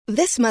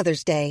This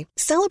Mother's Day,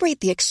 celebrate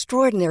the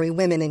extraordinary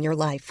women in your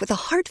life with a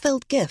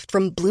heartfelt gift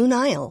from Blue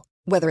Nile.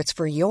 Whether it's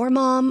for your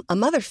mom, a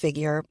mother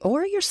figure,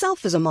 or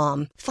yourself as a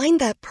mom, find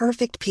that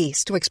perfect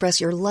piece to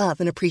express your love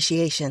and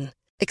appreciation.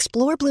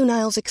 Explore Blue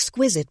Nile's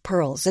exquisite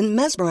pearls and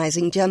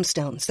mesmerizing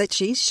gemstones that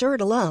she's sure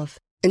to love.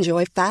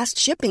 Enjoy fast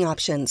shipping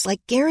options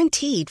like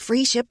guaranteed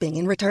free shipping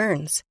and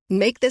returns.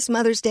 Make this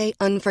Mother's Day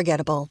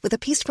unforgettable with a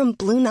piece from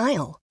Blue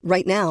Nile.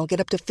 Right now, get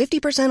up to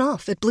 50%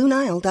 off at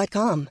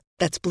BlueNile.com.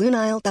 That's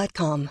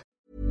BlueNile.com.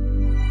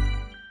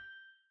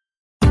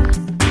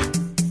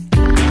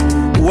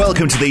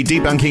 Welcome to the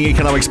Debunking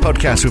Economics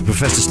podcast with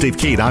Professor Steve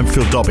Keen. I'm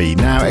Phil Dobbie.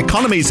 Now,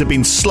 economies have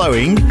been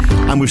slowing,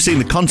 and we've seen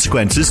the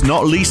consequences,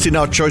 not least in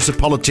our choice of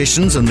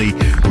politicians and the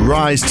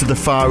rise to the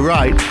far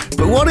right.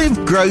 But what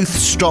if growth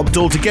stopped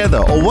altogether?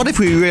 Or what if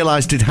we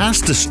realised it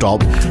has to stop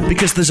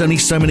because there's only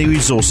so many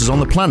resources on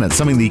the planet,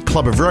 something the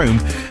Club of Rome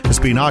has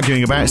been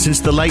arguing about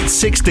since the late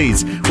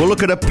 60s? We'll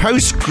look at a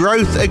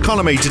post-growth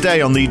economy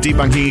today on the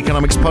Debunking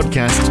Economics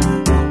podcast.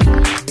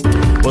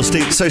 Well,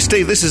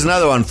 Steve, this is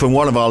another one from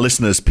one of our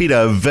listeners.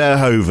 Peter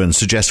Verhoeven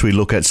suggests we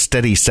look at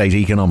steady-state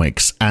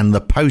economics and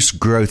the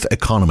post-growth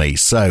economy.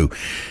 So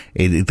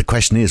the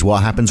question is,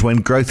 what happens when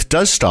growth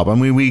does stop? I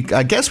mean,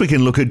 I guess we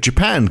can look at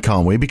Japan,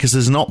 can't we? Because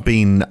there's not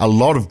been a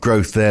lot of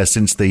growth there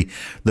since the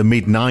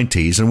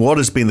mid-90s. And what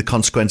has been the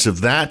consequence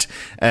of that?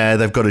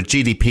 They've got a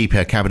GDP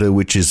per capita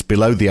which is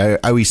below the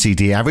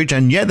OECD average,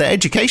 and yet their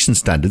education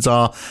standards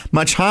are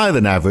much higher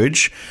than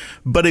average.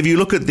 But if you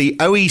look at the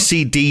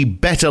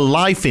OECD Better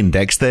Life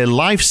Index, their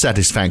life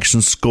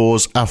satisfaction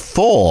scores a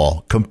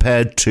 4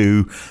 compared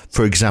to,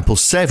 for example,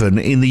 7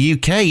 in the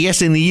UK.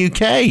 Yes, in the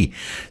UK.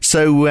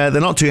 So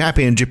they're not too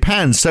happy in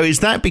Japan. So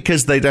is that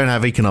because they don't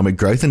have economic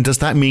growth? And does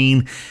that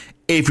mean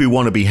if we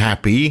want to be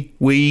happy,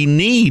 we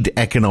need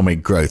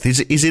economic growth? Is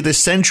it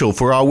essential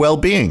for our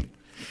well-being?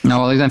 No,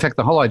 well, in fact,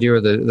 the whole idea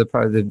of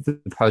the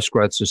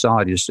post-growth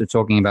society is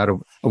talking about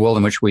a world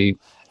in which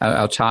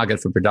our target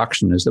for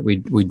production is that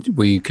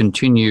we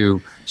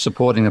continue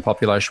supporting the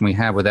population we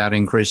have without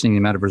increasing the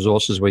amount of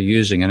resources we're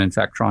using, and in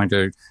fact trying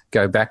to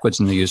go backwards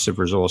in the use of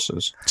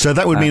resources. So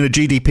that would mean a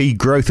GDP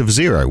growth of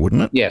 0,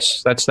 wouldn't it?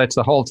 Yes, that's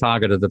the whole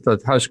target of the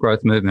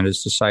post-growth movement,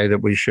 is to say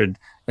that we should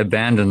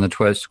abandon the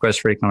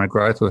quest for economic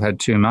growth. We've had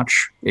too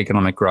much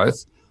economic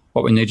growth.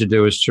 What we need to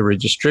do is to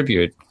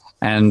redistribute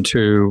and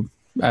to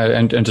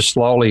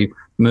slowly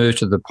move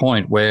to the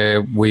point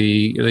where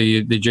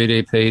the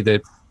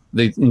GDP,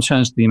 in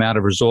terms of the amount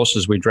of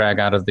resources we drag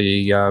out of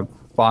the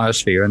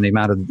biosphere and the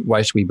amount of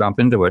waste we bump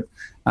into it,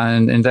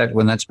 and that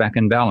when that's back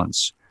in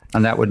balance,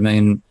 and that would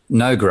mean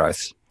no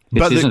growth.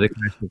 But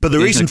the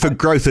reason for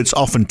growth that's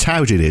often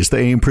touted is that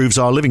it improves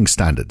our living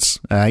standards.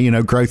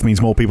 Growth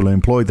means more people are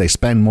employed, they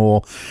spend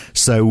more,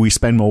 so we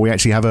spend more, we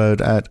actually have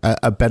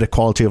a better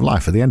quality of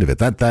life at the end of it.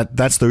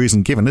 That's the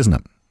reason given, isn't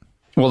it?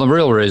 Well, the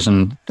real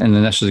reason, and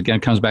this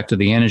again comes back to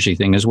the energy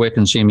thing, is we're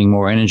consuming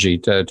more energy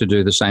to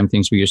do the same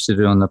things we used to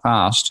do in the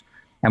past,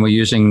 and we're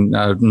using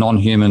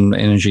non-human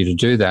energy to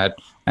do that,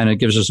 and it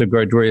gives us a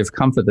great degree of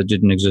comfort that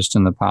didn't exist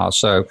in the past.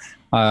 So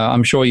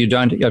I'm sure you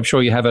don't. I'm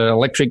sure you have an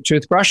electric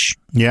toothbrush.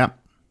 Yeah.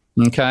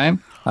 Okay.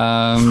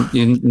 Because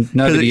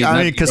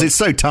it's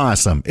so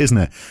tiresome, isn't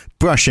it?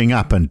 Brushing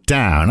up and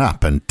down,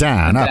 up and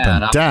down, up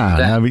and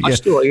down. I mean,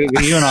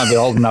 you and I are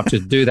old enough to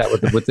do that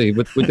with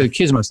the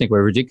kids. Must think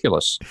we're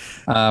ridiculous,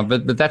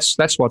 but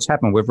that's what's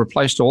happened. We've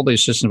replaced all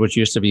these systems which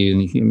used to be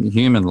in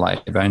human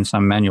labor in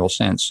some manual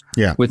sense,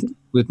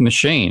 with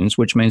machines,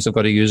 which means they've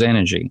got to use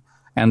energy,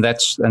 and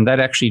that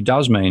actually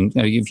does mean,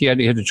 if you had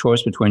a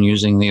choice between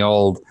using the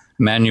old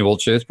manual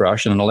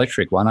toothbrush and an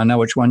electric one, I know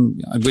which one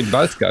we'd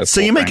both go for.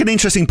 So you make an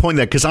interesting point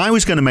there, because I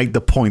was going to make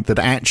the point that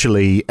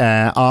actually,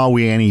 are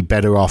we any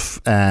better off,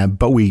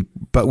 but we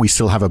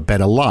still have a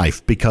better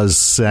life,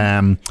 because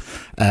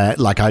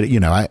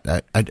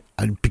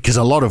because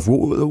a lot of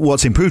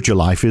what's improved your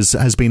life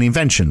has been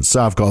inventions.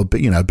 So I've got a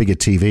bigger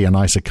TV, a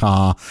nicer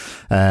car,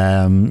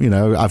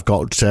 I've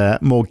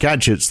got more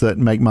gadgets that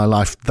make my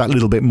life that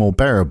little bit more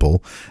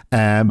bearable,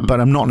 but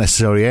I'm not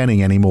necessarily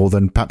earning any more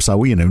than perhaps I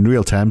in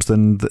real terms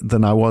than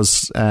I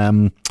was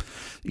 10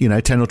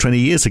 or 20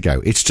 years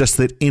ago. It's just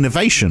that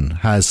innovation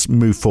has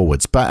moved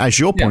forwards. But as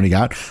you're pointing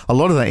out, a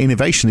lot of that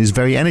innovation is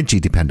very energy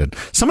dependent.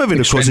 Some of it,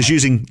 of course, is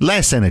using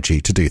less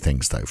energy to do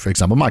things, though. For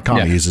example, my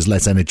car uses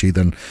less energy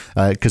than,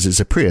 because it's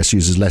a Prius,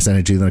 uses less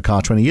energy than a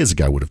car 20 years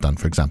ago would have done,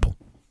 for example.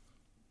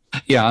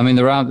 Yeah, I mean,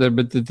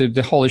 but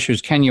the whole issue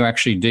is, can you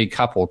actually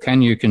decouple?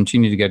 Can you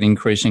continue to get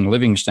increasing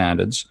living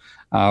standards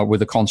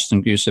with a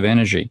constant use of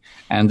energy?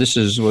 And this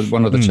is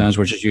one of the terms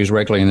which is used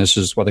regularly, and this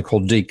is what they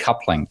call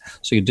decoupling.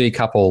 So you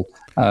decouple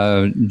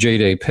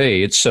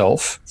GDP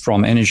itself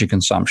from energy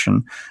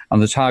consumption,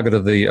 and the target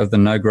of the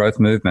no growth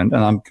movement.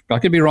 And I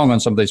could be wrong on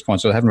some of these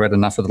points. So I haven't read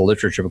enough of the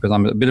literature, because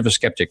I'm a bit of a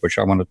skeptic, which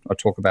I want to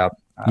talk about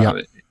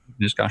in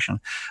discussion.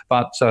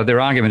 But their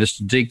argument is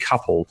to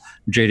decouple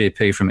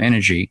GDP from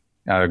energy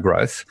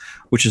growth,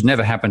 which has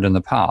never happened in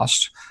the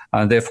past.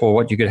 Therefore,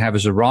 what you could have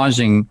is a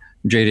rising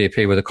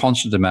GDP with a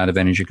constant amount of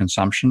energy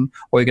consumption,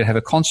 or you could have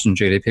a constant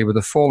GDP with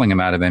a falling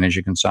amount of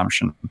energy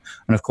consumption.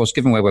 And of course,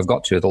 given where we've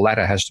got to, the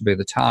latter has to be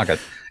the target.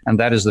 And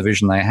that is the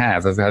vision they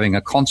have of having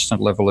a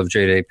constant level of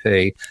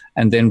GDP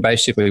and then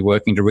basically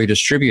working to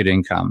redistribute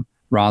income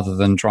rather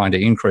than trying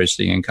to increase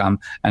the income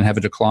and have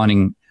a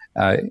declining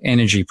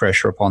energy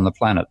pressure upon the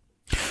planet.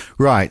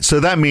 Right. So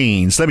that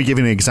means, let me give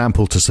you an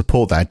example to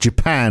support that.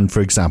 Japan,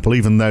 for example,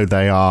 even though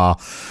they are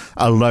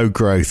a low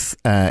growth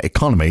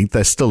economy,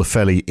 they're still a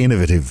fairly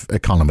innovative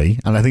economy.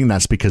 And I think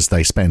that's because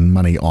they spend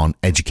money on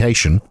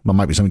education. There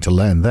might be something to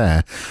learn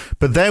there.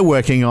 But they're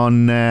working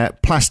on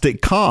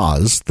plastic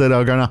cars that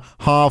are going to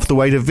halve the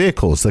weight of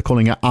vehicles. They're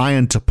calling it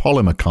iron to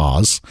polymer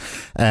cars.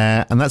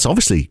 And that's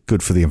obviously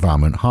good for the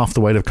environment. Half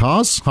the weight of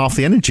cars, half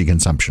the energy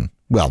consumption.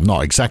 Well,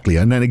 not exactly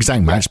an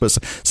exact match, but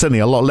certainly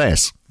a lot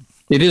less.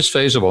 It is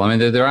feasible. I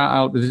mean, there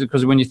are,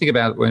 because when you think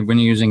about when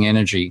you're using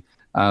energy,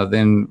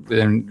 then,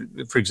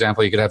 for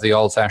example, you could have the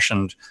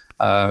old-fashioned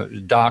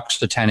dark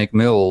satanic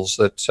mills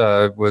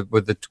that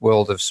with the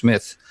world of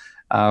Smith,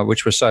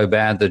 which were so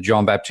bad that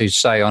John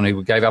Baptiste Say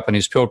he gave up on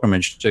his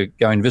pilgrimage to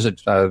go and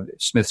visit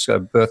Smith's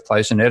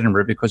birthplace in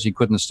Edinburgh because he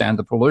couldn't stand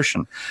the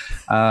pollution.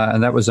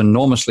 And that was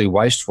enormously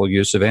wasteful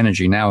use of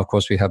energy. Now, of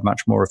course, we have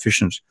much more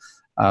efficient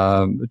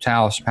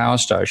power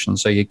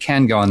stations, so you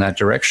can go in that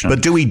direction.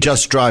 But do we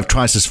just drive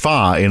twice as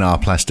far in our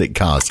plastic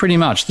cars? Pretty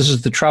much. This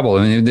is the trouble.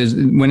 I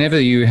mean, whenever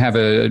you have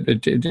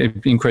an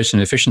increase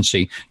in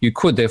efficiency, you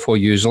could therefore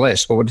use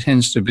less. But what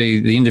tends to be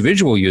the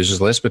individual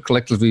uses less, but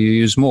collectively you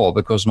use more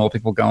because more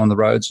people go on the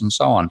roads and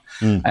so on.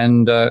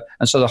 And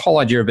so the whole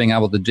idea of being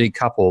able to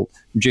decouple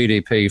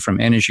GDP from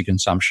energy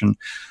consumption,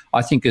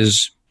 I think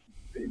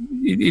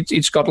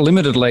it's got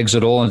limited legs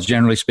at all, and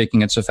generally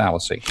speaking, it's a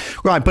fallacy.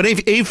 Right, but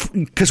if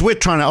because we're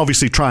trying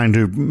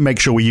to make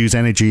sure we use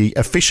energy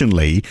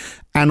efficiently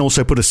and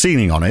also put a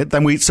ceiling on it,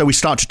 then we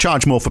start to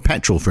charge more for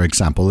petrol, for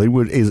example.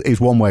 Is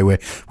one way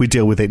we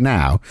deal with it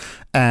now.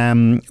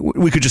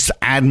 We could just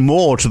add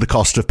more to the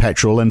cost of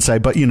petrol and say,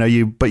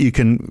 you're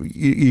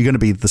going to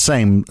be the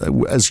same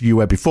as you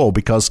were before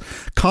because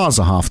cars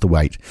are half the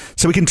weight.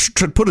 So we can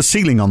put a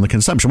ceiling on the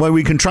consumption. Well,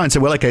 we can try and say,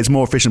 well, okay, it's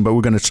more efficient, but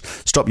we're going to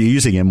stop you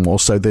using it more.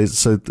 So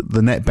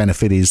the net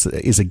benefit is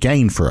a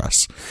gain for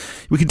us.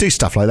 We can do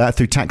stuff like that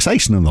through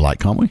taxation and the like,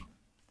 can't we?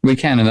 We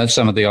can, and that's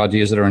some of the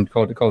ideas that are in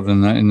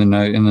the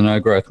no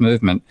growth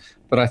movement.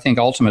 But I think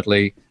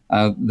ultimately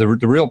the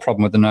real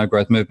problem with the no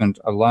growth movement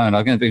alone,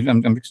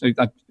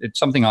 it's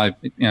something I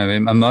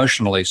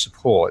emotionally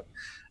support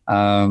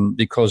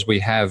because we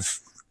have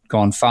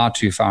gone far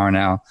too far in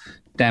our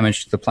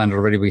damage to the planet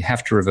already. We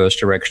have to reverse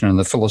direction, and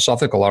the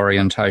philosophical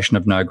orientation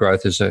of no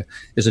growth is a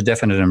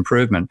definite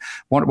improvement.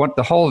 What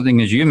the whole thing,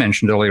 as you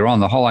mentioned earlier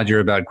on, the whole idea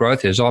about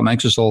growth is, it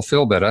makes us all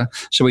feel better,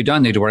 so we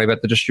don't need to worry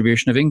about the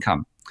distribution of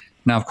income.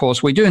 Now, of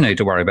course, we do need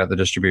to worry about the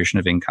distribution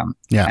of income.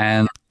 Yeah.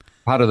 And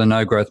part of the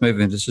no growth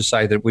movement is to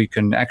say that we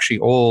can actually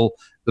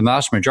the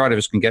vast majority of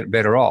us can get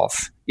better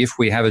off if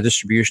we have a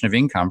distribution of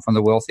income from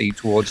the wealthy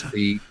towards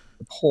the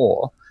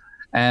poor.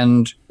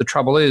 And the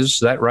trouble is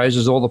that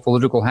raises all the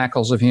political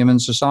hackles of human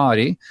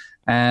society.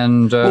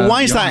 And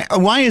why is that?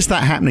 Why is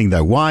that happening,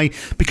 though? Why?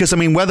 Because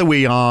whether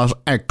we are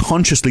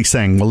consciously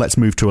saying, "Well, let's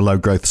move to a low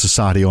growth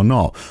society" or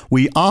not,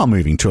 we are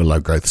moving to a low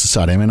growth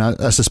society.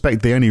 I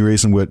suspect the only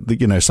reason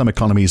some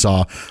economies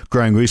are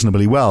growing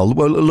reasonably well.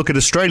 Well, look at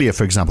Australia,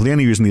 for example. The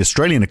only reason the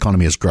Australian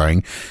economy is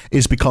growing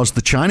is because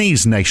the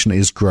Chinese nation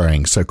is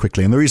growing so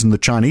quickly, and the reason the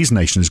Chinese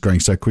nation is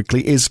growing so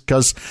quickly is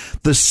because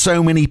there's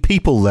so many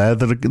people there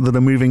that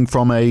are moving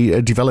from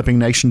a developing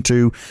nation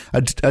to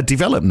a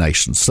developed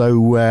nation.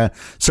 So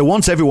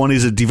once everyone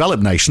is a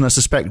developed nation, I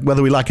suspect,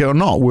 whether we like it or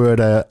not, we're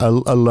at a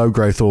low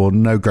growth or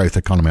no growth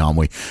economy, aren't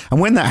we? And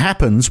when that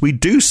happens, we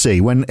do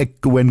see when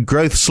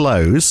growth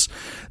slows,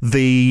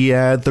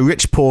 the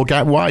rich poor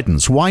gap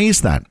widens. Why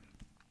is that?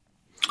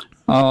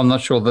 Oh, I'm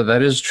not sure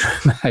that is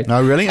true, mate.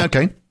 Oh, really?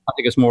 Okay. I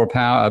think it's more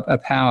a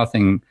power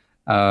thing.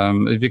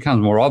 It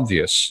becomes more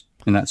obvious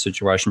in that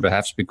situation,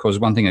 perhaps, because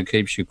one thing that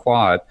keeps you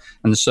quiet,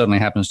 and this certainly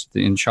happens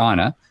in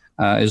China,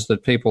 is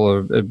that people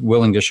are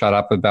willing to shut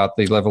up about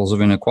the levels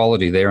of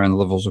inequality there and the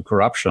levels of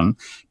corruption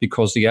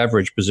because the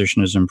average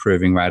position is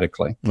improving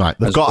radically. Right.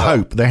 They've got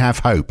hope. They have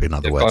hope, in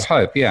other words. They've got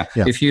hope, yeah.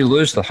 If you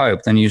lose the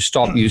hope, then you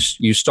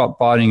stop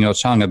biting your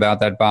tongue about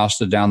that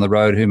bastard down the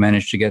road who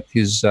managed to get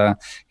his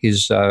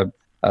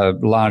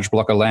large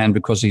block of land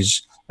because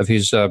of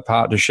his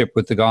partnership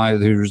with the guy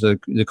who's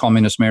the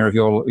communist mayor of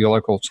your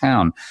local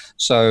town.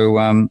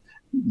 So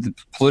the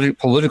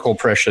political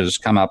pressures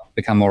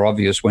become more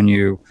obvious when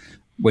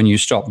you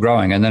stop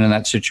growing. And then in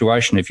that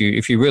situation, if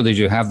you really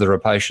do have the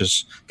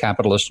rapacious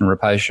capitalist and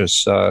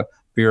rapacious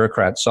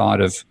bureaucrat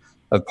side of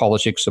of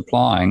politics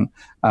applying,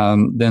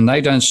 then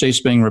they don't cease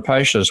being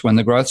rapacious when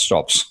the growth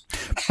stops.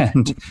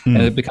 And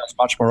it becomes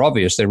much more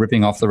obvious they're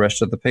ripping off the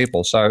rest of the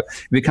people. So it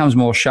becomes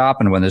more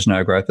sharpened when there's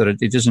no growth, but it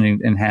isn't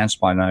enhanced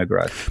by no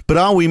growth. But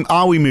are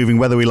we moving,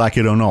 whether we like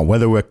it or not,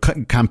 whether we're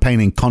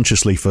campaigning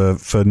consciously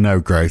for no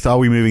growth, are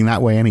we moving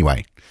that way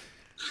anyway?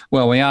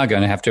 Well, we are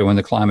going to have to when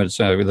the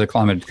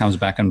climate comes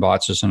back and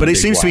bites us. But it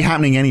seems to be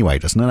happening anyway,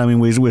 doesn't it? I mean,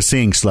 we're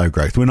seeing slow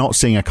growth. We're not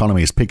seeing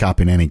economies pick up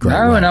in any great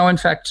way. No. In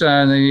fact,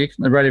 the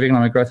rate of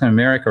economic growth in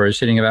America is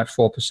hitting about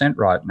 4%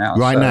 right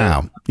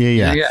now.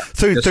 Yeah.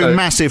 Through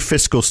massive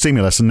fiscal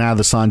stimulus, and now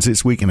the signs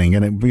it's weakening,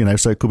 and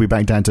so it could be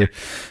back down to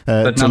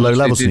low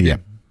levels in a year.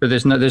 But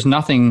there's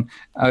nothing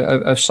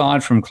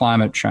aside from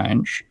climate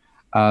change.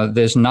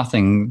 There's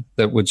nothing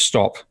that would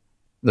stop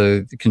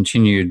the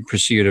continued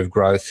pursuit of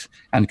growth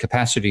and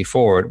capacity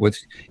for it, with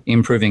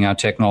improving our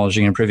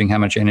technology, improving how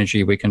much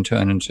energy we can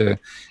turn into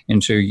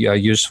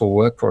useful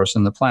work for us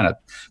in the planet.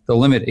 The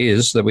limit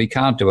is that we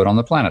can't do it on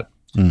the planet.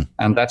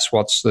 And that's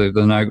that's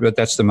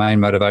the main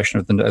motivation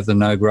of the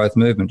no growth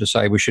movement, to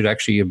say we should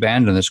actually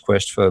abandon this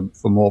quest for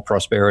more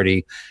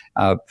prosperity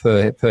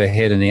per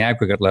head in the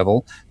aggregate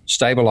level,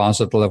 stabilize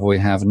at the level we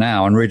have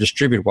now, and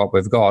redistribute what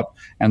we've got,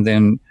 and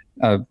then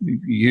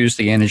use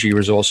the energy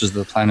resources of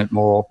the planet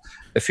more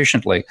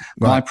efficiently.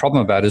 Right. My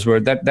problem about it is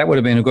that would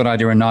have been a good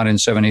idea in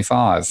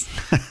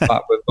 1975.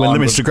 But when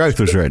Limits to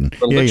Growth was written.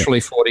 We're literally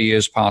 40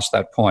 years past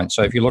that point.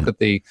 So if you look at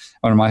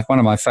one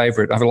of my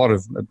favorite, I have a lot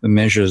of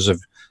measures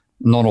of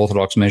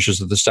non-orthodox measures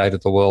of the state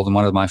of the world, and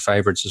one of my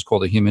favorites is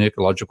called the Human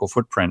Ecological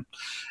Footprint.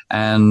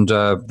 And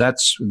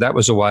that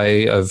was a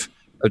way of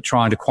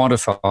trying to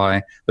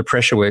quantify the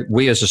pressure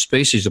we as a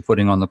species are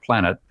putting on the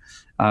planet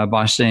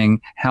by seeing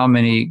how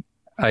many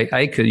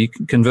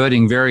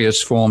converting various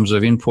forms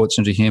of inputs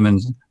into human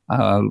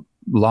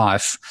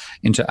life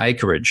into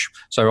acreage.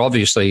 So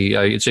obviously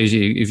it's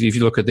easy, if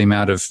you look at the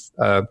amount of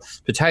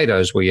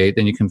potatoes we eat,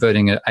 then you're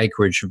converting an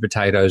acreage of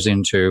potatoes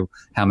into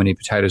how many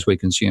potatoes we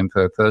consume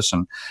per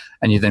person,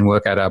 and you then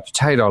work out our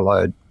potato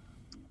load.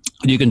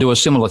 You can do a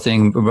similar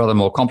thing, a rather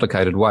more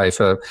complicated way,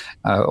 for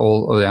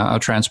all our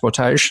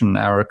transportation,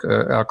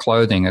 our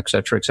clothing, et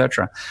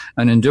cetera.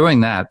 And in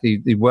doing that,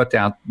 he worked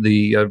out,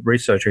 the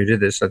researcher who did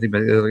this, I think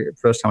the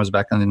first time was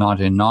back in the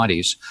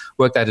 1990s,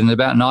 worked out in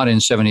about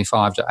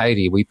 1975 to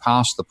 80, we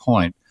passed the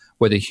point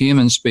where the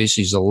human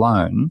species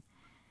alone,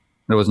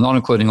 that was not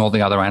including all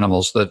the other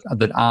animals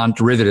that aren't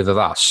derivative of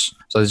us.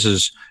 So this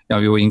is,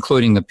 we're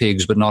including the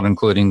pigs, but not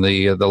including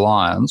the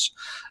lions.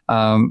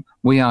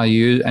 We are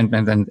using,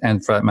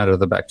 and for that matter,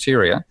 the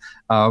bacteria.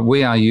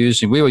 We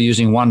were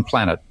using one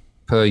planet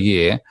per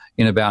year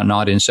in about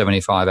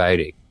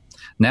 1975-80.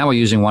 Now we're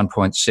using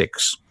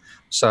 1.6.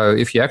 So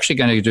if you're actually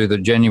going to do the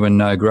genuine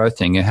no growth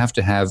thing, you have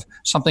to have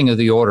something of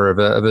the order of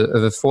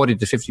a 40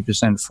 to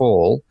 50%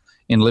 fall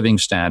in living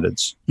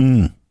standards,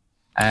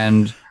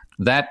 and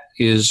that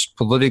is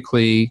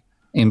politically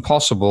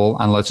impossible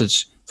unless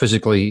it's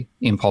physically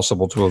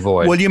impossible to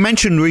avoid. Well, you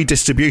mentioned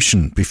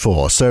redistribution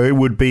before, so it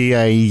would be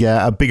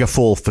a bigger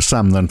fall for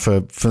some than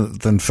for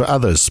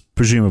others,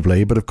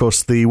 presumably. But of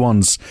course, the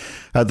ones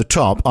at the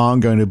top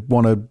aren't going to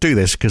want to do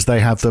this because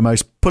they have the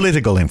most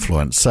political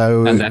influence.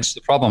 And that's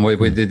the problem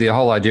with the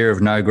whole idea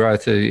of no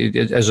growth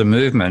as a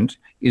movement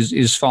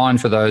is fine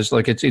for those.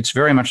 Like it's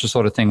very much the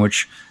sort of thing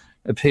which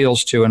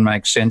appeals to and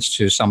makes sense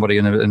to somebody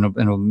in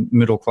a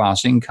middle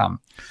class income.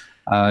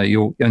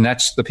 And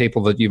that's the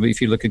people that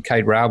if you look at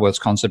Kate Raworth's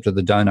concept of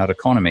the donut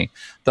economy,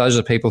 those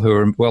are people who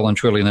are well and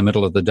truly in the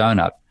middle of the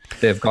donut.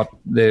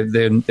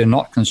 They're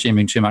not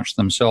consuming too much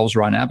themselves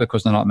right now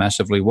because they're not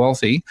massively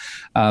wealthy.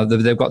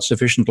 They've got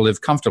sufficient to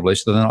live comfortably,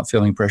 so they're not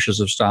feeling pressures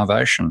of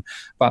starvation.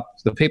 But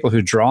the people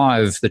who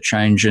drive the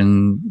change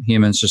in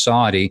human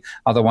society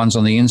are the ones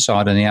on the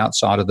inside and the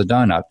outside of the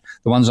donut.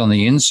 The ones on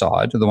the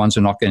inside are the ones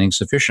who are not getting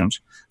sufficient.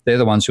 They're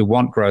the ones who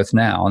want growth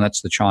now, and that's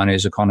the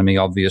Chinese economy,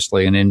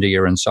 obviously, and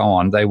India and so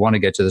on. They want to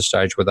get to the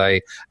stage where they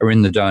are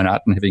in the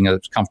donut and having a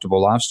comfortable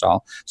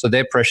lifestyle. So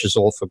their pressure's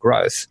all for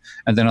growth.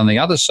 And then on the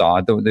other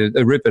side,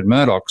 the Rupert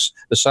Murdochs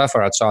are so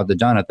far outside the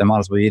donut, they might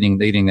as well be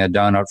eating their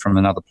donut from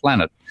another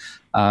planet.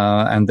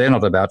 And they're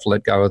not about to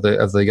let go of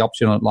the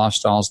opulent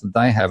lifestyles that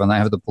they have, and they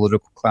have the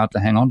political clout to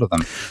hang on to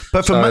them.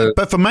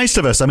 But for most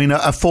of us, I mean,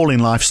 a falling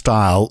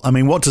lifestyle, I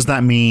mean, what does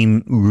that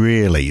mean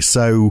really?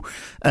 So,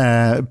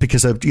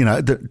 because of,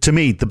 to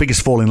me, the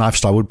biggest falling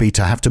lifestyle would be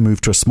to have to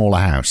move to a smaller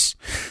house,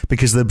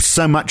 because there's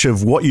so much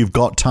of what you've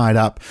got tied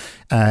up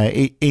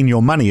in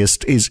your money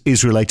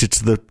is related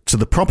to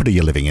the property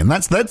you're living in.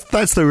 That's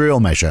the real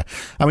measure.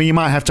 I mean, you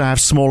might have to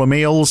have smaller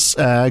meals,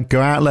 go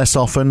out less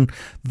often.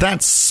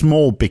 That's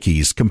small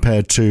bickies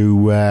compared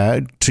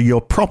to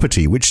your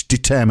property, which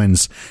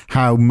determines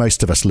how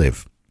most of us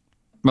live.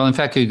 Well, in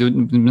fact,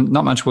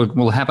 not much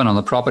will happen on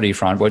the property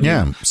front.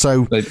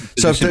 So a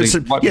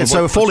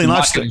falling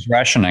lifestyle is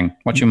rationing.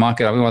 What you might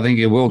get, I think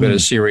you will get a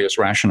serious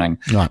rationing.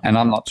 Right. And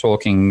I'm not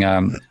talking.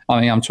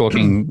 I'm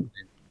talking.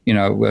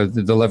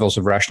 The levels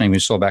of rationing we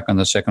saw back in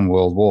the Second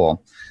World War.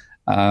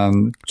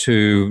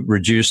 to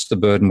reduce the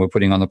burden we're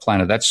putting on the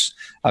planet. That's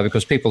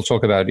because people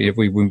talk about if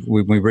we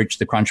reach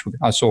the crunch.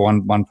 I saw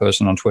one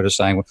person on Twitter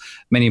saying, well,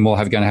 many more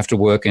are going to have to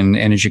work in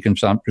energy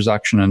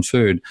production and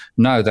food.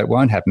 No, that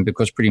won't happen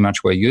because pretty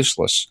much we're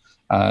useless.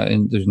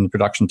 In the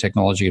production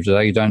technology of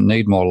today, you don't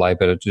need more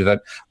labour to do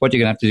that. What you're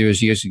going to have to do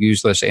is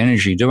use less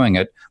energy doing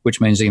it,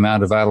 which means the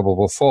amount available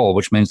will fall,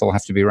 which means there'll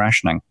have to be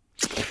rationing.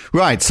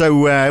 Right,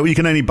 so you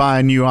can only buy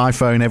a new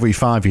iPhone every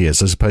 5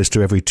 years as opposed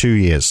to every 2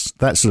 years,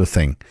 that sort of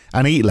thing,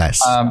 and eat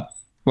less.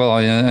 Well,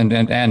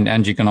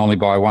 and you can only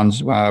buy one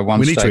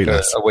steak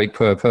a week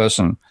per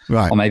person,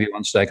 right? Or maybe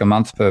one steak a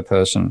month per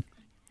person.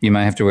 You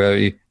may have to,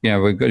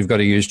 we've got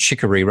to use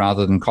chicory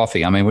rather than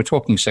coffee. I mean, we're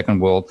talking Second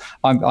World.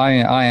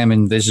 I am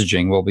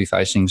envisaging we'll be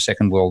facing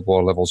Second World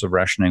War levels of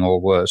rationing or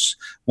worse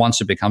once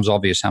it becomes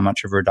obvious how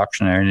much of a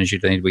reduction in our energy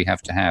need we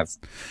have to have.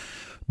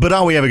 But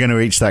are we ever going to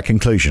reach that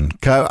conclusion?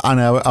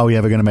 Are we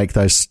ever going to make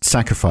those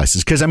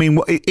sacrifices? Because, I mean,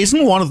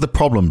 isn't one of the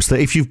problems that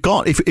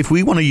if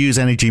we want to use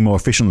energy more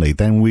efficiently,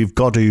 then we've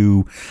got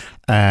to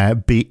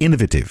be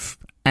innovative.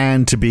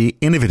 And to be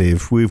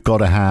innovative, we've got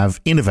to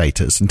have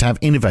innovators. And to have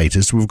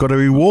innovators, we've got to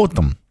reward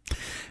them.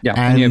 Yeah,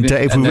 and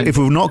if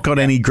we've not got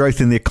any growth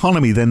in the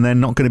economy, then they're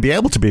not going to be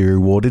able to be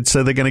rewarded.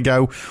 So they're going to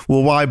go,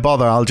 well, why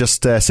bother? I'll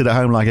just sit at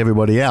home like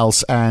everybody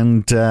else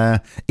and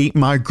eat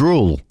my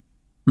gruel.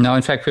 No,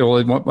 in fact,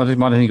 what I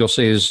think you'll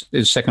see is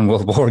Second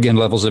World War again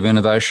levels of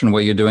innovation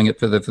where you're doing it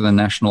for the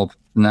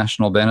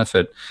national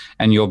benefit,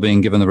 and you're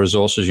being given the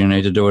resources you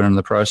need to do it in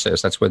the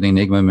process. That's where the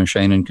Enigma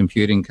machine and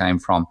computing came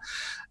from.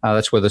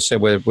 That's where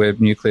where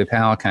nuclear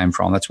power came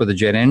from. That's where the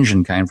jet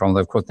engine came from.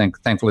 Of course,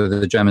 thankfully,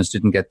 the Germans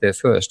didn't get there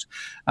first.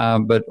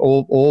 But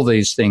all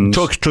these things.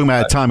 Talking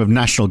about a time of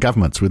national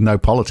governments with no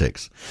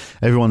politics.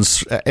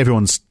 Everyone's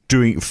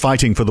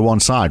fighting for the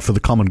one side, for the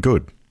common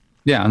good.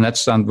 Yeah, and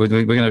that's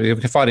we're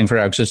fighting for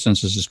our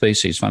existence as a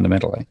species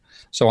fundamentally.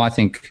 So I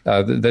think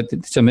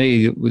that to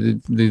me,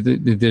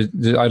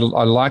 I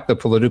like the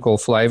political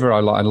flavour.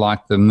 I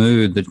like the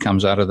mood that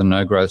comes out of the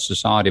no growth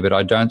society, but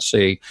I don't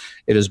see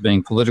it as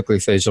being politically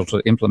feasible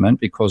to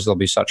implement because there'll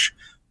be such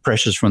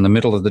pressures from the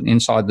middle of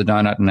inside the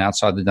donut and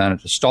outside the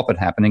donut to stop it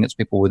happening. It's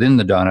people within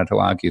the donut who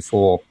argue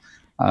for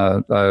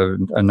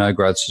a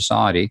no-growth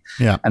society.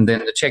 Yeah. And then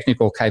the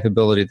technical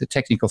capability, the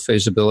technical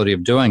feasibility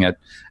of doing it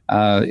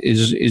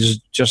is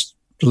just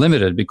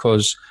limited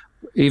because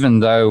even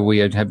though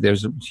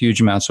there's huge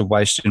amounts of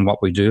waste in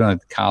what we do,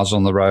 cars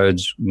on the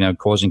roads,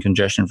 causing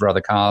congestion for other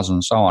cars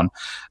and so on,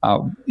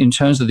 in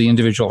terms of the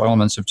individual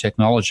elements of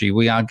technology,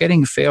 we are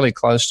getting fairly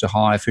close to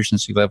high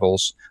efficiency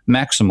levels,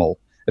 maximal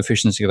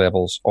efficiency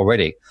levels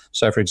already.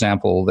 So, for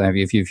example,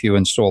 if you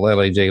install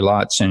LED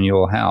lights in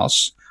your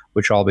house,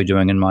 which I'll be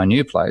doing in my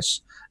new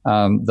place,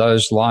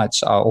 those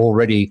lights are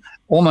already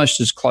almost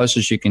as close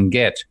as you can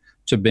get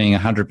to being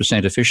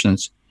 100%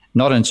 efficient,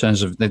 not in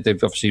terms of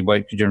they've obviously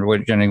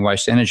generating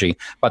waste energy,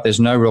 but there's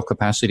no real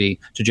capacity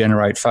to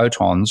generate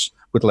photons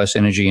with less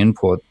energy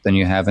input than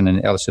you have in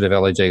a set of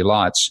LED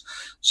lights.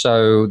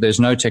 So there's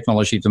no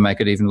technology to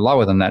make it even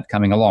lower than that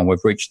coming along.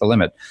 We've reached the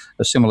limit.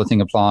 A similar thing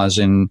applies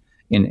in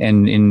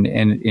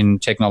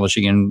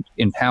technology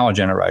in power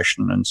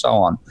generation and so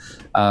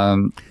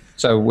on.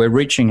 So we're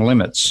reaching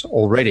limits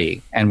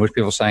already, and with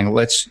people saying,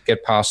 let's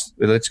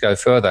go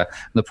further.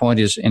 And the point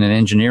is, in an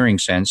engineering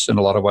sense, in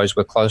a lot of ways,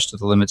 we're close to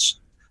the limits,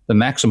 the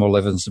maximal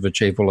levels of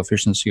achievable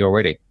efficiency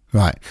already.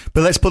 Right.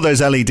 But let's put those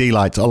LED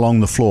lights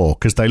along the floor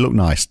because they look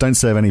nice. Don't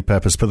serve any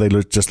purpose, but they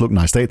just look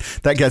nice.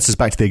 That gets us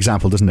back to the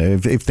example, doesn't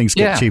it? If things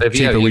get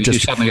cheaper, we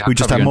just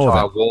have more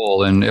of it.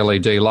 Wall in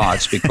LED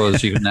lights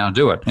because you can now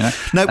do it.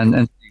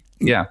 No.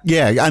 Yeah,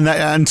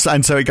 and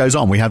so it goes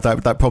on. We have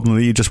that problem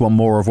that you just want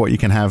more of what you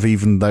can have,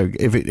 even though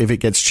if it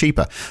gets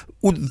cheaper.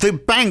 The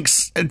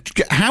banks,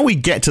 how we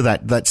get to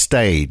that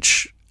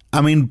stage. I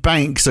mean,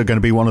 banks are going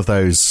to be one of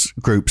those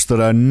groups that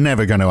are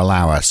never going to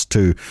allow us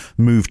to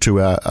move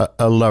to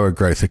a lower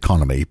growth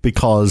economy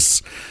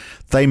because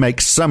they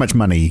make so much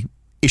money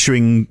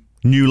issuing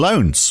new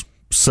loans.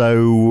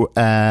 So,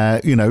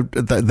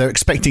 they're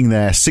expecting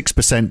their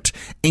 6%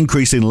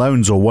 increase in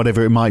loans or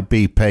whatever it might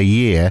be per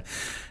year.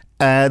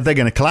 They're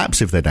going to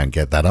collapse if they don't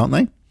get that, aren't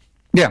they?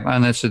 Yeah,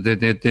 and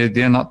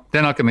they're not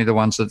going to be the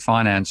ones that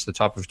finance the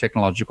type of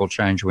technological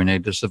change we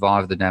need to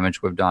survive the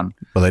damage we've done.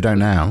 Well, they don't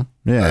now.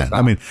 Yeah,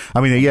 I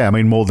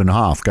mean, more than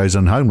half goes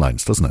on home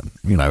loans, doesn't it?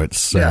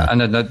 It's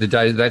and the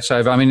day that's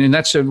over. I mean, and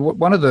that's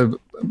one of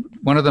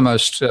the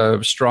most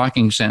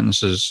striking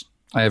sentences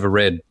I ever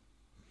read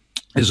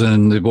is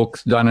in the book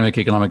Dynamic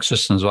Economic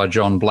Systems by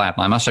John Blatt.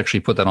 I must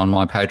actually put that on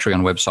my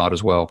Patreon website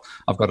as well.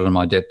 I've got it on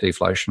my debt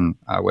deflation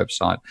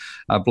website.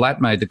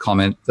 Blatt made the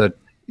comment that,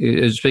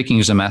 speaking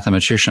as a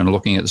mathematician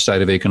looking at the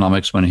state of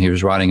economics when he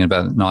was writing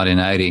about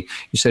 1980,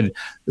 he said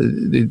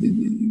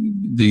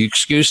the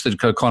excuse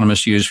that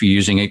economists use for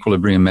using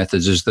equilibrium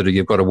methods is that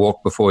you've got to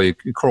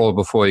crawl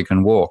before you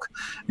can walk.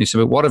 And he said,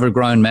 but what if a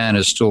grown man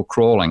is still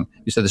crawling?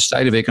 He said the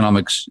state of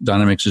economics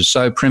dynamics is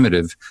so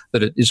primitive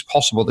that it is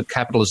possible that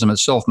capitalism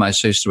itself may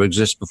cease to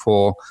exist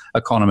before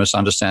economists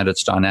understand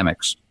its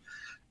dynamics.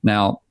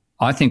 Now,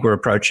 I think we're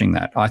approaching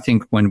that. I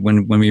think when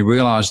we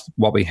realize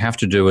what we have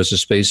to do as a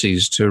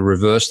species to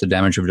reverse the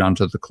damage we've done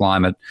to the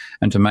climate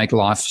and to make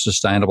life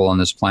sustainable on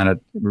this planet,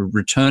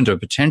 return to a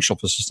potential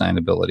for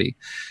sustainability,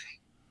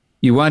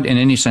 you won't in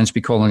any sense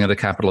be calling it a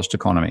capitalist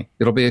economy.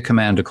 It'll be a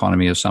command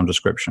economy of some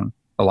description,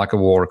 or like a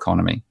war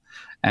economy.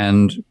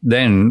 And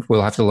then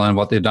we'll have to learn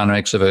what the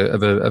dynamics of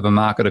a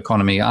market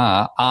economy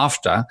are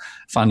after,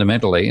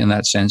 fundamentally, in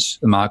that sense,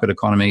 the market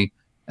economy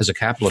as a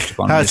capitalist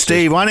economy.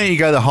 Steve, why don't you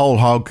go the whole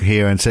hog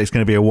here and say it's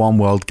going to be a one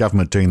world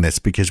government doing this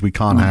because we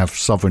can't have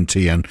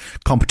sovereignty and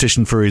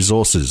competition for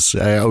resources?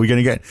 Are we going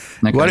to get?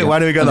 Okay, why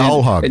do we go the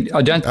whole hog?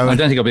 I don't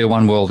think it'll be a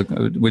one world.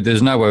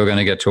 There's no way we're going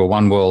to get to a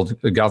one world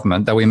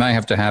government. Though we may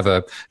have to have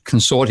a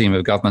consortium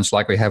of governments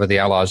like we have with the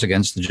Allies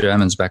against the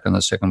Germans back in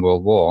the Second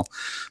World War.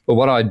 But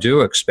what I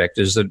do expect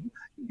is that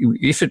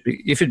if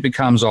it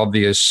becomes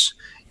obvious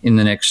in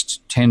the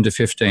next 10 to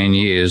 15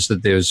 years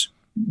that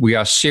we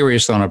are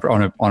seriously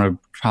on a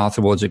path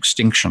towards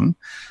extinction,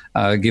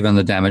 given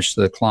the damage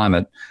to the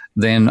climate,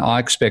 then I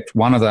expect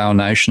one of our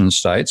nation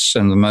states,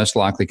 and the most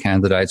likely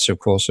candidates, of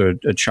course, are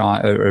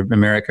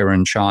America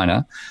and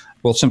China,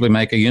 will simply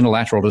make a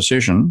unilateral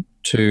decision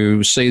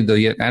to seed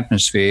the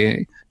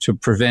atmosphere to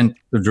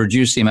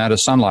reduce the amount of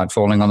sunlight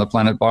falling on the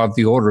planet by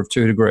the order of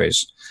 2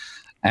 degrees.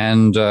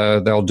 And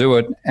they'll do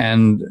it,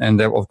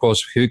 and of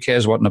course, who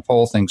cares what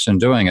Nepal thinks in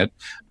doing it?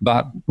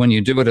 But when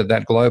you do it at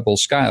that global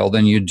scale,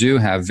 then you do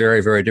have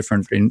very, very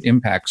different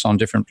impacts on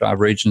different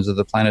regions of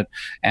the planet,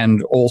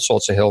 and all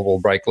sorts of hell will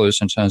break loose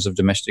in terms of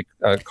domestic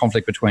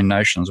conflict between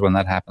nations when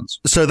that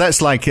happens. So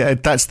that's like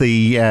that's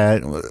the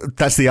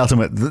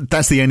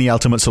only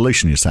ultimate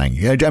solution. You're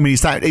saying? I mean,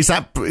 is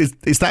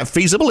that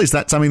feasible? Is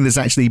that something that's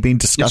actually been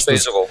discussed?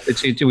 It's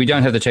feasible. We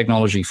don't have the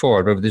technology for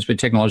it, but there's been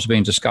technology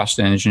being discussed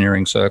in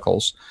engineering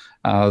circles.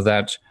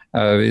 That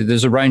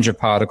there's a range of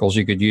particles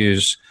you could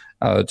use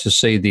to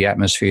seed the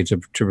atmosphere to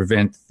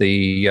prevent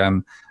the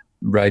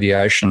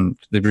radiation,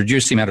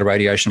 reduce the amount of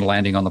radiation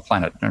landing on the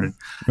planet,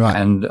 right.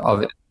 and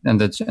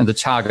the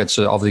targets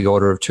are of the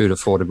order of 2 to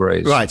 4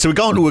 degrees. Right. So we've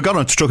gone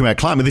on to talking about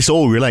climate. This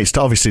all relates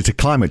obviously to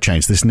climate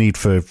change. This need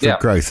for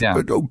growth.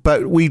 Yeah.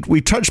 But we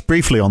touched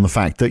briefly on the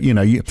fact that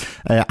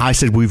I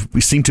said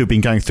we seem to have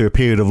been going through a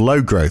period of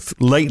low growth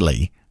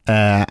lately.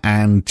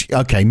 And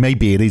okay,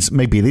 maybe it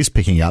is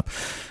picking up.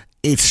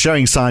 It's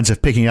showing signs of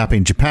picking up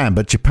in Japan,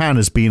 but Japan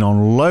has been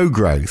on low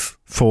growth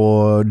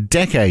for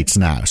decades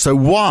now. So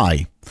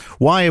why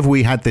have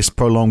we had this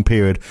prolonged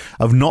period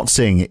of not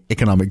seeing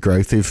economic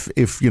growth if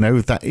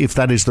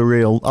that is the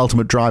real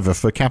ultimate driver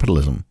for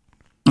capitalism?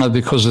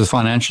 Because the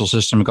financial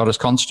system got us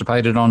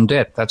constipated on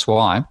debt. That's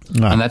why.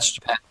 No. And that's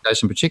Japan's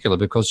case in particular,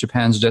 because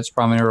Japan's debt's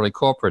primarily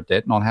corporate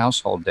debt, not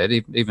household debt.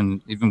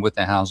 Even with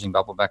their housing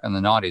bubble back in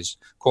the 90s,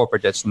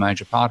 corporate debt's the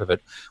major part of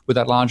it. With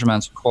that large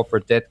amounts of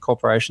corporate debt,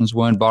 corporations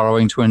weren't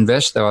borrowing to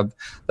invest.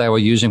 They were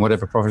using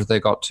whatever profit they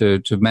got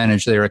to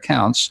manage their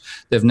accounts.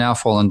 They've now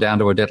fallen down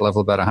to a debt level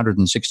of about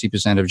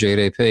 160% of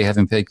GDP,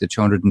 having peaked at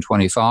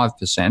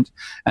 225%.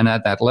 And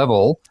at that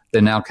level,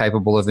 they're now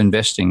capable of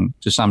investing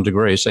to some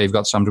degree. So you've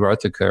got some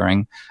growth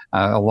occurring,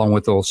 along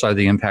with also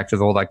the impact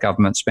of all that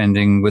government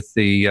spending with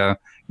the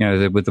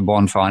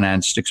bond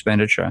financed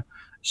expenditure.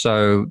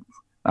 So,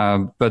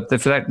 but they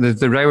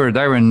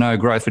were in no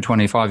growth for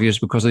 25 years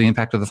because of the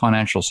impact of the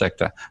financial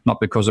sector, not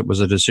because it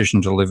was a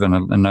decision to live in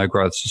a no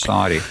growth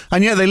society.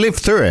 And yet they lived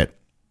through it.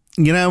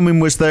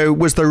 Was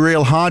there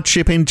real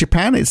hardship in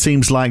Japan? It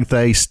seems like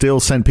they still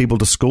sent people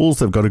to schools.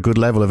 They've got a good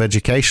level of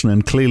education,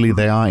 and clearly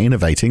they are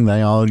innovating.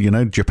 They are,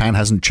 Japan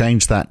hasn't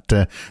changed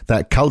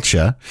that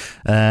culture.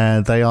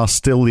 They are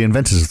still the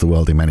inventors of the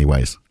world in many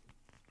ways.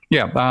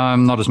 Yeah,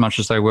 not as much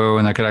as they were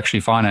when they could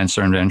actually finance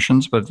their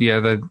inventions, but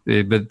because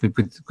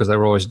they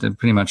were always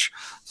pretty much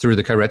through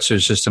the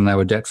Keiretsu system, they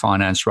were debt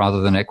financed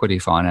rather than equity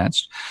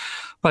financed.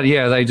 But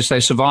yeah, they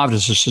survived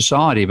as a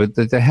society. But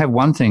they have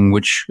one thing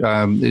which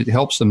it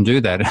helps them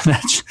do that, and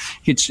that's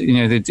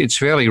it's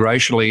fairly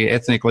racially,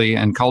 ethnically,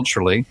 and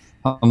culturally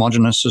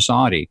homogenous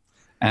society.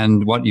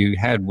 And what you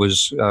had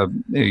was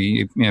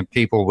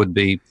people would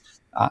be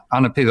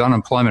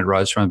unemployment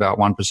rose from about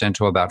 1%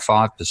 to about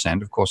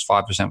 5%. Of course,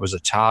 5% was a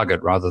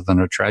target rather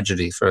than a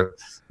tragedy for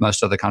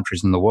most other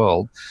countries in the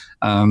world.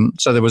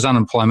 So there was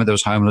unemployment, there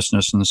was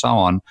homelessness, and so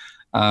on.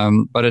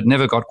 But it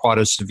never got quite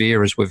as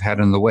severe as we've had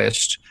in the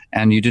West,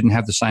 and you didn't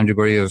have the same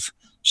degree of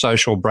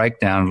social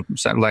breakdown,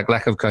 like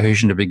lack of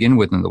cohesion to begin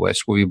with in the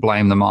West, where you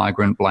blame the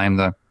migrant, blame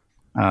the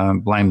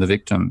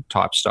victim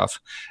type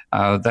stuff.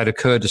 That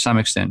occurred to some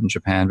extent in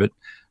Japan, but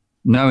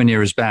nowhere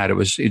near as bad.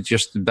 It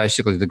just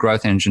basically the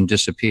growth engine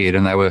disappeared,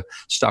 and they were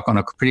stuck on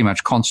a pretty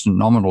much constant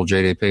nominal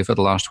GDP for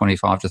the last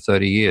 25 to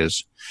 30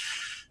 years.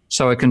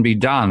 So it can be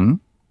done,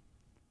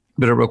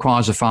 but it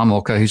requires a far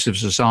more cohesive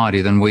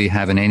society than we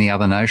have in any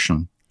other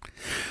nation.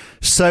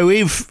 So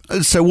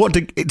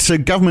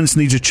governments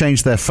need to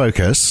change their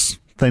focus.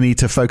 They need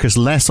to focus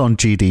less on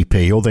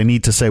GDP, or they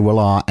need to say, well,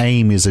 our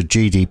aim is a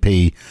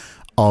GDP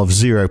of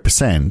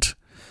 0%,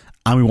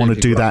 and we want to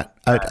do that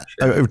at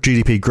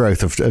GDP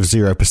growth of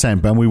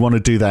 0%, but we want to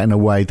do that in a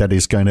way that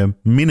is going to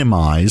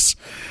minimize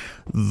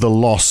the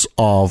loss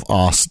of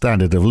our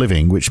standard of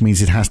living, which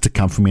means it has to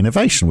come from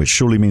innovation, which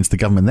surely means the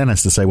government then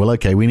has to say, well,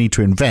 okay, we need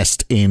to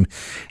invest in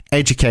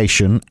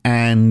education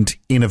and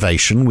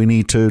innovation. We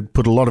need to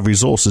put a lot of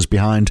resources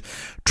behind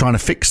trying to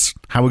fix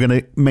how we're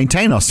going to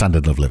maintain our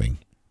standard of living,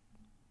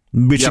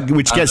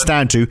 which gets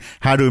down to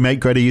how do we make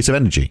greater use of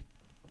energy?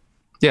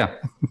 Yeah.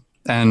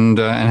 And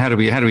how do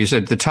we say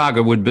the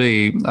target would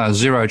be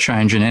zero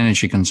change in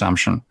energy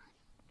consumption,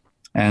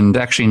 and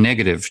actually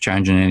negative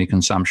change in energy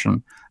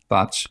consumption.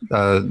 But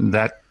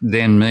that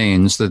then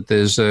means that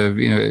there's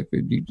in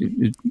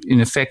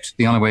effect,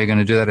 the only way you're going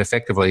to do that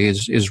effectively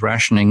is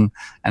rationing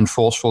and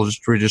forceful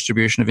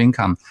redistribution of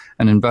income.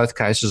 And in both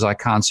cases, I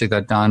can't see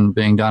that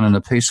being done in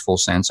a peaceful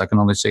sense. I can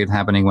only see it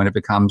happening when it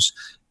becomes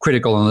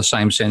critical in the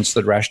same sense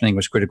that rationing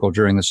was critical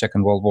during the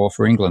Second World War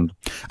for England.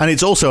 And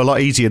it's also a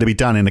lot easier to be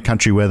done in a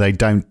country where they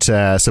don't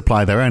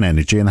supply their own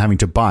energy and having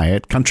to buy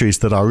it. Countries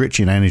that are rich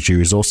in energy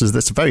resources,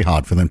 that's very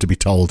hard for them to be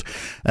told,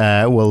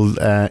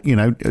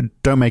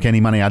 don't make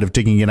any money out of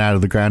digging it out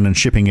of the ground and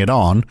shipping it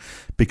on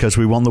because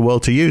we want the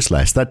world to use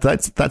less.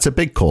 That's a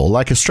big call.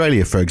 Like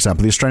Australia, for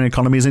example, the Australian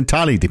economy is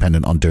entirely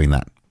dependent on doing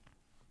that.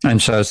 And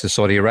so is the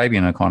Saudi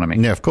Arabian economy.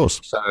 Yeah, of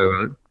course.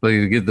 So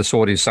you give the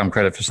Saudis some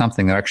credit for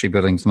something. They're actually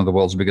building some of the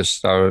world's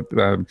biggest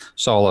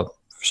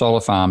solar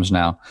farms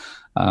now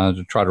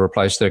to try to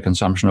replace their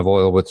consumption of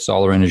oil with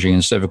solar energy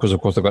instead, because,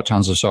 of course, they've got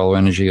tons of solar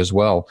energy as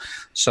well.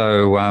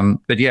 So,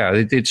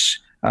 it's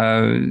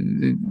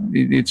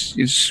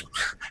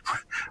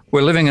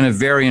we're living in a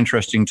very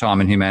interesting time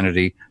in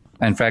humanity.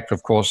 In fact,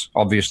 of course,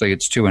 obviously,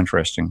 it's too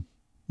interesting.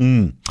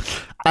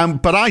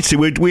 But I see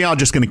we are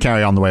just going to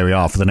carry on the way we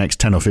are for the next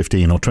 10 or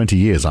 15 or 20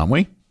 years, aren't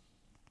we?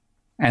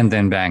 And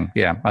then bang.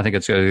 Yeah, I think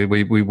it's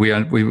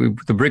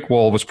the brick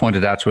wall was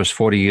pointed out to us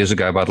 40 years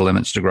ago by the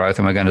limits to growth,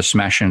 and we're going to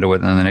smash into it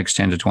in the next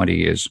 10 to 20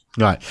 years.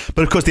 Right.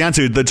 But of course, the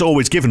answer that's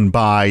always given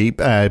by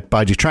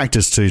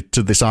detractors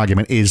to this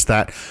argument is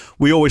that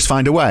we always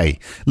find a way.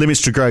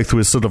 Limits to growth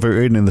was sort of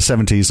written in the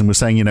 70s and was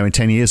saying, in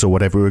 10 years or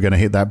whatever, we were going to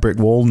hit that brick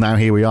wall. Now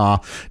here we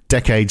are,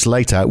 decades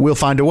later, we'll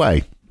find a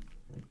way.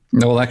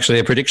 Well, actually,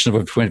 a prediction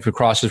of a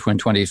crisis when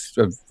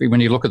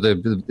you look at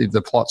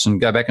the plots and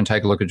go back and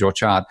take a look at your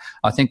chart,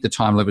 I think the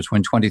time limit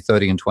between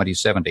 2030 and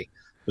 2070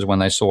 was when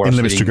they saw us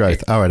limits to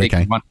growth. All right,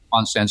 okay.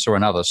 One sense or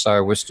another.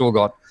 So we've still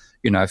got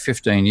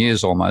 15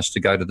 years almost to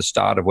go to the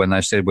start of when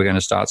they said we're going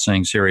to start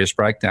seeing serious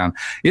breakdown.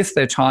 If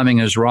their timing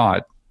is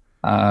right,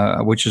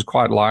 which is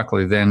quite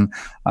likely, then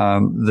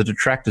the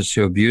detractors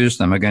who abuse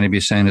them are going to be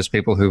seen as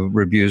people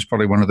who abuse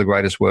probably one of the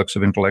greatest works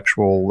of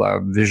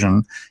intellectual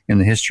vision in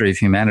the history of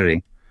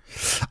humanity.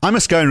 I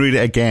must go and read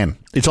it again.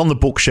 It's on the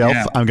bookshelf.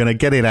 Yeah. I'm going to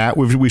get it out.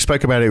 We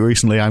spoke about it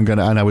recently. I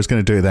was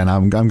going to do it then.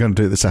 I'm going to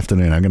do it this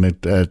afternoon. I'm going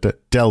to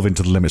delve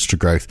into the limits to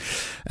growth,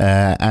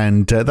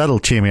 and that'll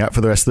cheer me up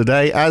for the rest of the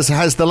day, as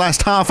has the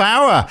last half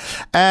hour.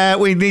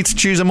 We need to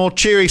choose a more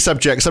cheery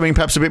subject, something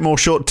perhaps a bit more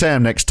short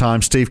term next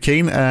time. Steve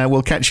Keen,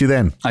 we'll catch you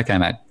then. Okay,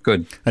 mate.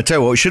 Good. I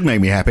tell you what, it should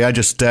make me happy. I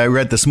just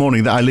read this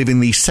morning that I live in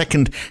the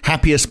second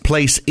happiest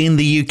place in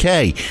the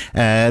UK.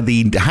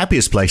 The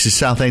happiest place is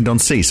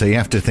Southend-on-Sea, so you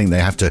have to think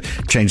they have to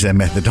change their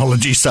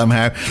methodology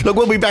somehow. Look,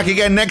 we'll be back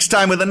again next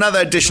time with another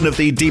edition of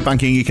the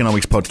Debunking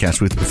Economics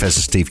podcast with Professor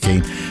Steve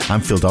Keen.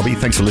 I'm Phil Dobbie.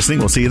 Thanks for listening.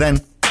 We'll see you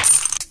then.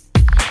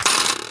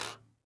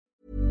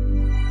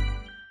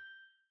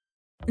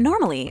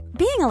 Normally,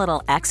 being a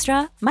little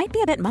extra might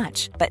be a bit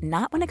much, but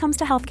not when it comes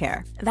to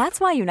healthcare. That's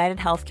why United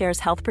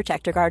Healthcare's Health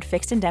Protector Guard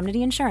fixed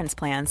indemnity insurance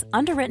plans,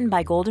 underwritten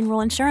by Golden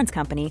Rule Insurance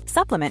Company,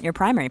 supplement your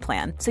primary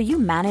plan so you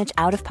manage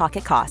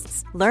out-of-pocket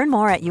costs. Learn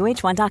more at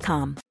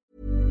uh1.com.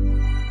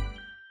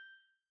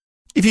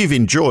 If you've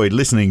enjoyed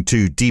listening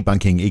to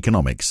Debunking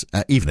Economics,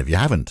 even if you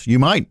haven't, you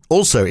might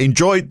also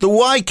enjoy The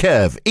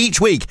Y-Curve.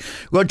 Each week,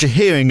 Roger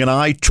Hearing and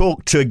I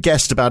talk to a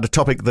guest about a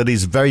topic that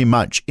is very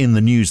much in the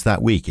news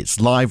that week.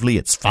 It's lively,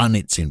 it's fun,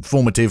 it's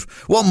informative.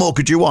 What more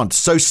could you want?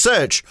 So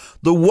search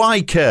The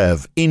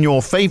Y-Curve in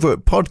your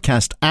favourite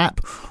podcast app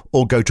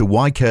or go to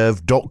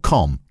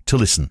ycurve.com to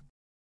listen.